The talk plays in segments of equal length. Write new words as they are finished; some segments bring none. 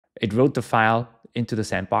it wrote the file into the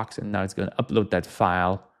sandbox, and now it's going to upload that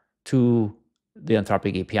file to the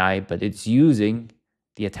Anthropic API, but it's using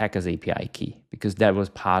the attacker's API key because that was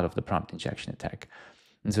part of the prompt injection attack.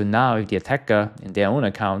 And so now if the attacker in their own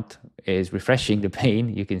account is refreshing the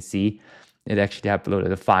pane, you can see it actually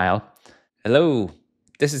uploaded a file. Hello,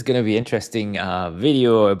 this is going to be an interesting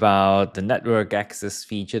video about the network access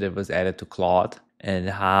feature that was added to Claude and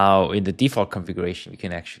how in the default configuration we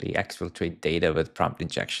can actually exfiltrate data with prompt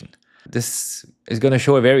injection. This is going to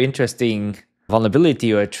show a very interesting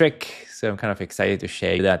vulnerability or a trick, so I'm kind of excited to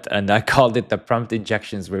share that. And I called it the prompt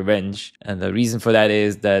injection's revenge. And the reason for that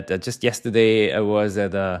is that just yesterday I was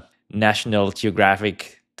at a National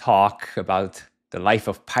Geographic talk about the life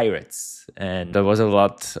of pirates, and there was a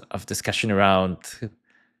lot of discussion around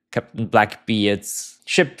Captain Blackbeard's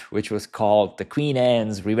ship, which was called the Queen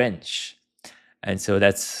Anne's Revenge. And so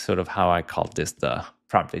that's sort of how I called this the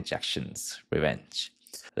prompt injection's revenge.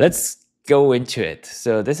 Let's go into it.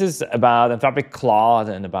 So this is about Anthropic Claude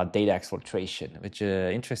and about data exfiltration, which is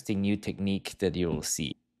an interesting new technique that you will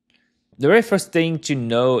see. The very first thing to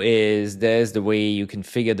know is there's the way you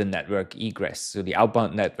configure the network egress, so the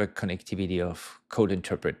outbound network connectivity of Code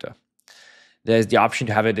Interpreter. There's the option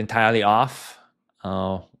to have it entirely off.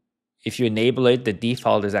 If you enable it, the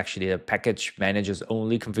default is actually a package managers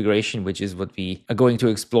only configuration, which is what we are going to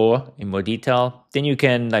explore in more detail. Then you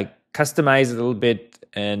can customize it a little bit,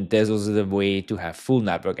 and there's also the way to have full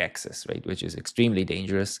network access, right, which is extremely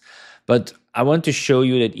dangerous. But I want to show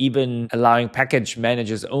you that even allowing package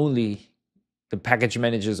managers only, the package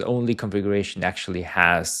managers only configuration actually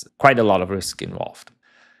has quite a lot of risk involved.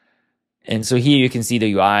 And so here you can see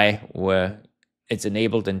the UI where it's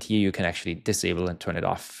enabled, and here you can actually disable and turn it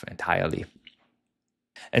off entirely.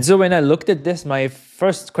 And so when I looked at this, my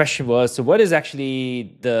first question was, so what is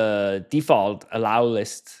actually the default allow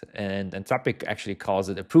list? And Anthropic actually calls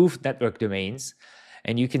it approved network domains.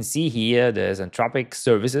 And you can see here, there's Anthropic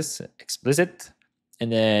services explicit,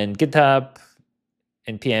 and then GitHub,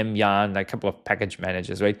 NPM, Yarn, a couple of package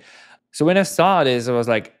managers, right? So when I saw this, I was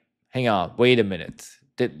like, hang on, wait a minute.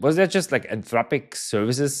 Was that just Anthropic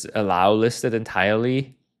services allow listed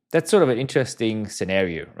entirely? That's sort of an interesting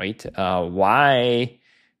scenario, right? Why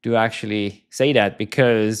do I actually say that?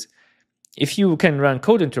 Because if you can run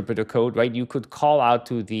Code Interpreter code, right, you could call out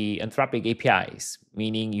to the Anthropic APIs,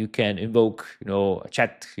 meaning you can invoke, a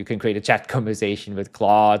chat, you can create a chat conversation with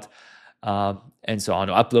Claude, and so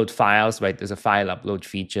on, or upload files, right? There's a file upload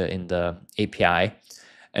feature in the API.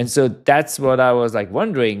 And so that's what I was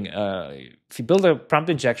wondering, if you build a prompt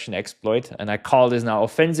injection exploit, and I call this now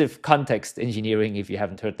offensive context engineering, if you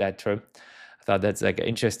haven't heard that term. I thought that's an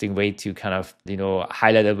interesting way to kind of,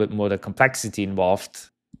 highlight a little bit more the complexity involved.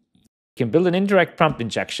 You can build an indirect prompt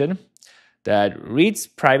injection that reads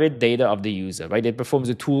private data of the user, right? It performs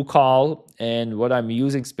a tool call, and what I'm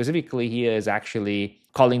using specifically here is actually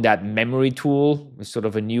calling that memory tool, which is sort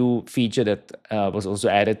of a new feature that was also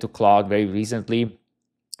added to Claude very recently,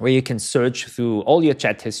 where you can search through all your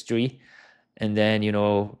chat history and then,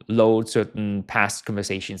 load certain past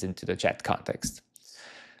conversations into the chat context.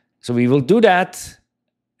 So we will do that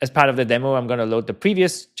as part of the demo. I'm going to load the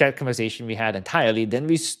previous chat conversation we had entirely. Then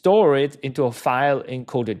we store it into a file in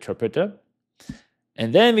Code Interpreter.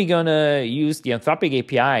 And then we're going to use the Anthropic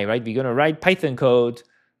API, right? We're going to write Python code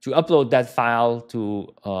to upload that file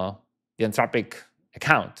to the Anthropic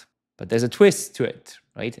account. But there's a twist to it,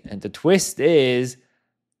 right? And the twist is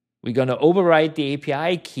we're going to overwrite the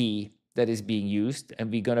API key that is being used,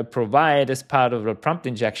 and we're going to provide, as part of the prompt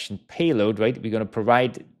injection payload, right? We're going to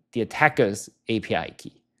provide the attacker's API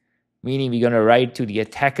key, meaning we're going to write to the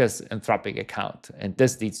attacker's Anthropic account, and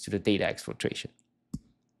this leads to the data exfiltration.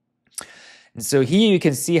 And so here you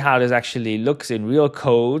can see how this actually looks in real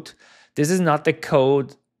code. This is not the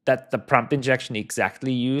code that the prompt injection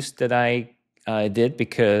exactly used that I did,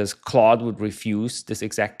 because Claude would refuse this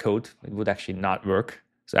exact code. It would actually not work.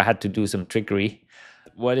 So I had to do some trickery.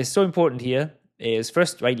 What is so important here is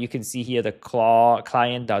first, right, you can see here the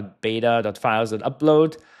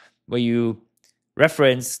client.beta.files.upload, where you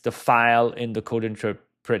reference the file in the Code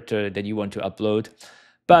Interpreter that you want to upload.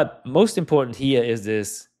 But most important here is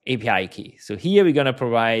this API key. So here we're going to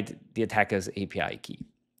provide the attacker's API key.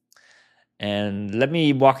 And let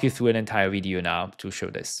me walk you through an entire video now to show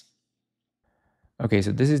this. Okay,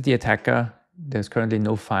 so this is the attacker. There's currently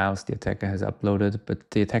no files the attacker has uploaded,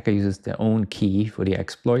 but the attacker uses their own key for the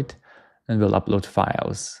exploit and will upload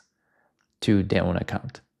files to their own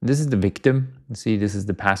account. This is the victim. See, this is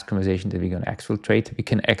the past conversation that we're going to exfiltrate. We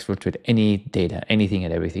can exfiltrate any data, anything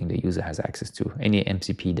and everything the user has access to, any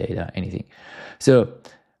MCP data, anything. So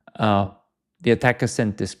the attacker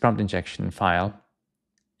sent this prompt injection file,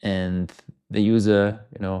 and the user,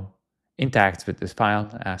 interacts with this file,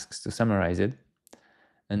 asks to summarize it,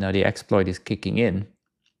 and now the exploit is kicking in.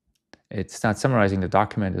 It starts summarizing the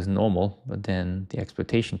document as normal, but then the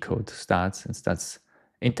exploitation code starts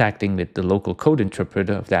interacting with the local code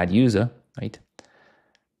interpreter of that user, right?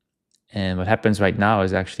 And what happens right now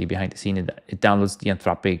is actually behind the scene, it downloads the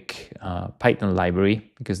Anthropic Python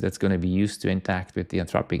library, because that's going to be used to interact with the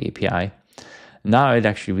Anthropic API. Now it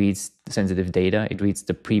actually reads sensitive data. It reads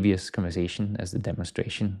the previous conversation as the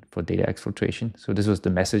demonstration for data exfiltration. So this was the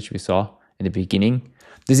message we saw in the beginning.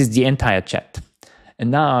 This is the entire chat. And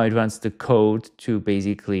now it runs the code to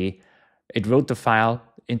basically, it wrote the file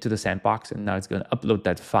into the sandbox, and now it's going to upload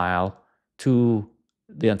that file to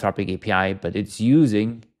the Anthropic API, but it's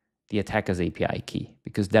using the attacker's API key,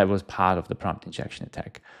 because that was part of the prompt injection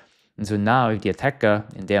attack. And so now if the attacker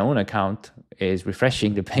in their own account is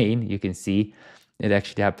refreshing the pane, you can see it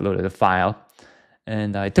actually uploaded a file.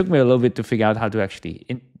 And it took me a little bit to figure out how to actually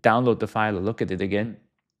download the file or look at it again.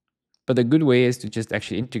 But a good way is to just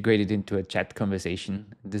actually integrate it into a chat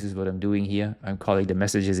conversation. This is what I'm doing here. I'm calling the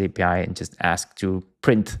messages API and just ask to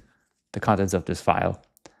print the contents of this file.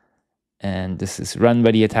 And this is run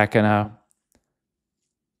by the attacker now.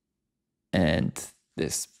 And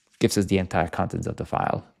this gives us the entire contents of the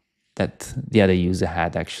file that the other user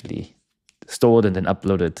had actually stored and then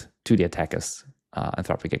uploaded to the attacker's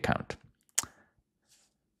Anthropic account.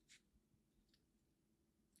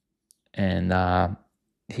 And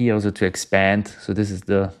here also to expand, so this is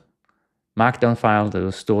the markdown file that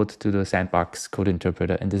was stored to the sandbox code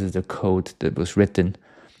interpreter, and this is the code that was written.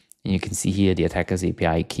 And you can see here the attacker's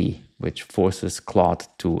API key, which forces Claude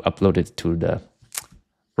to upload it to the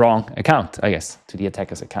wrong account, I guess, to the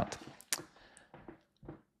attacker's account.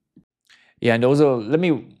 Yeah, and also let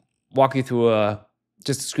me walk you through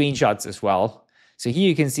just screenshots as well. So here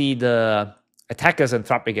you can see the attacker's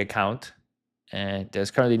Anthropic account, and there's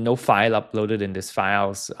currently no file uploaded in this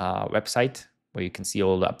file's website, where you can see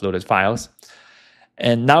all the uploaded files.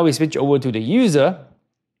 And now we switch over to the user,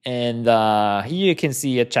 and here you can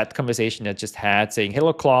see a chat conversation that just had saying,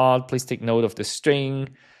 "Hello Claude, please take note of the string,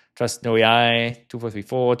 trust no AI,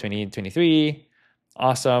 2434, 2023.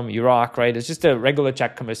 Awesome, you rock," right? It's just a regular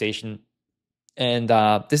chat conversation. And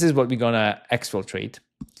this is what we're gonna exfiltrate.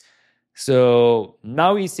 So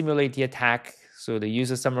now we simulate the attack. So the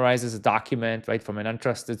user summarizes a document, right, from an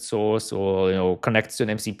untrusted source, or connects to an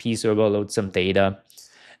MCP server, loads some data.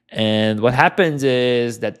 And what happens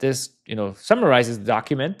is that this summarizes the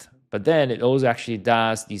document, but then it also actually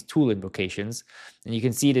does these tool invocations. And you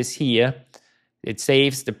can see this here. It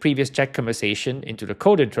saves the previous chat conversation into the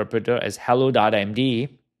code interpreter as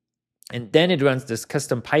hello.md. And then it runs this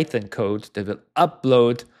custom Python code that will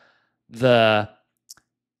upload the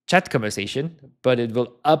chat conversation, but it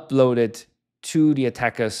will upload it to the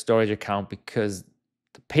attacker's storage account, because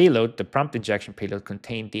the payload, the prompt injection payload,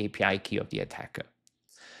 contained the API key of the attacker.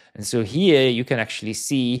 And so here you can actually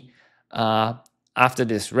see after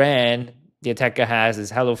this ran, the attacker has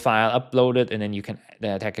this hello file uploaded, and then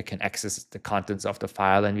the attacker can access the contents of the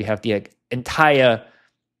file, and we have the entire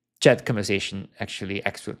chat conversation actually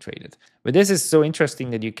exfiltrated. But this is so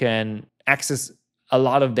interesting that you can access a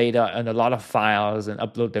lot of data and a lot of files and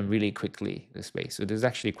upload them really quickly this way. So this is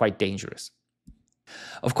actually quite dangerous.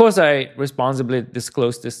 Of course, I responsibly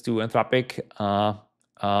disclosed this to Anthropic on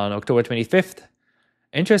October 25th.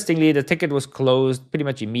 Interestingly, the ticket was closed pretty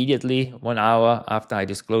much immediately, 1 hour after I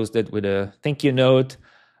disclosed it, with a thank you note.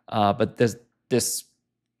 But this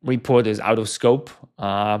report is out of scope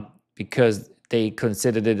because they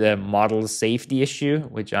considered it a model safety issue,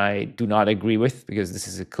 which I do not agree with, because this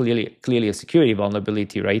is clearly a security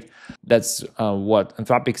vulnerability, right? That's what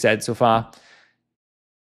Anthropic said so far.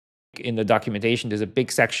 In the documentation, there's a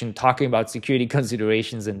big section talking about security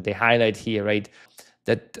considerations, and they highlight here, right,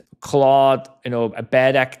 that Claude, a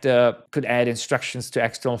bad actor could add instructions to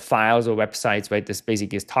external files or websites, right? This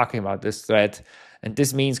basically is talking about this threat. And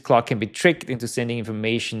this means Claude can be tricked into sending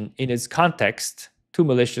information in its context to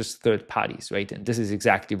malicious third parties, right? And this is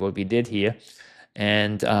exactly what we did here.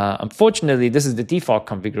 And unfortunately, this is the default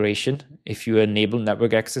configuration if you enable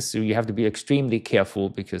network access. So you have to be extremely careful,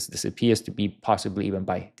 because this appears to be possibly even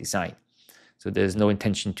by design. So there's no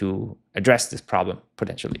intention to address this problem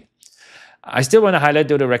potentially. I still want to highlight,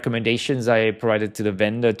 though, the recommendations I provided to the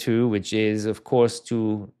vendor too, which is, of course,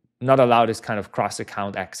 to not allow this kind of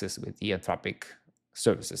cross-account access with the Anthropic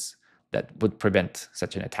services that would prevent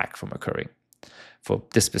such an attack from occurring, for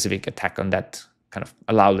this specific attack on that kind of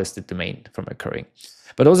allow listed domain from occurring.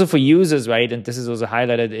 But also for users, right, and this is also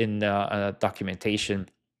highlighted in documentation,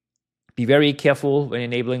 be very careful when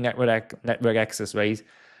enabling network access, right?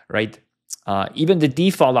 Even the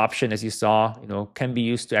default option, as you saw, can be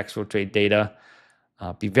used to exfiltrate data.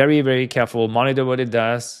 Be very, very careful. Monitor what it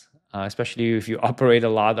does, especially if you operate a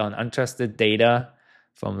lot on untrusted data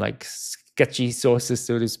from like sketchy sources,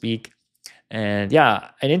 so to speak. And yeah,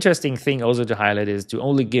 an interesting thing also to highlight is to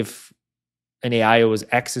only give an AI OS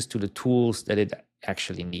access to the tools that it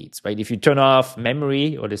actually needs, right? If you turn off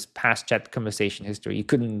memory or this past chat conversation history,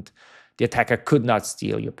 the attacker could not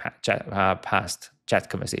steal your past chat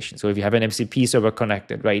conversation. So if you have an MCP server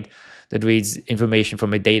connected, right, that reads information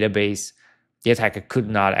from a database, the attacker could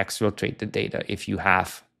not exfiltrate the data if you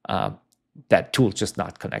have that tool just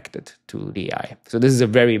not connected to the AI. So this is a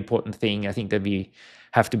very important thing. I think that we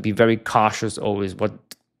have to be very cautious always what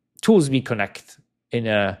tools we connect in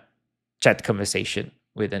a chat conversation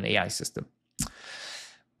with an AI system.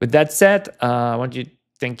 With that said, I want to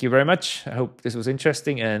thank you very much. I hope this was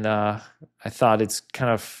interesting, and I thought it's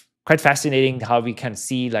kind of quite fascinating how we can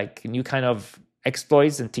see like new kind of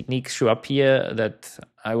exploits and techniques show up here that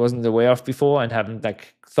I wasn't aware of before and haven't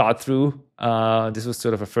like thought through. This was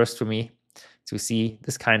sort of a first for me to see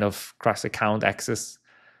this kind of cross-account access.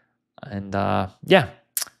 And yeah,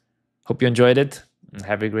 hope you enjoyed it and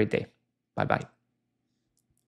have a great day. Bye-bye.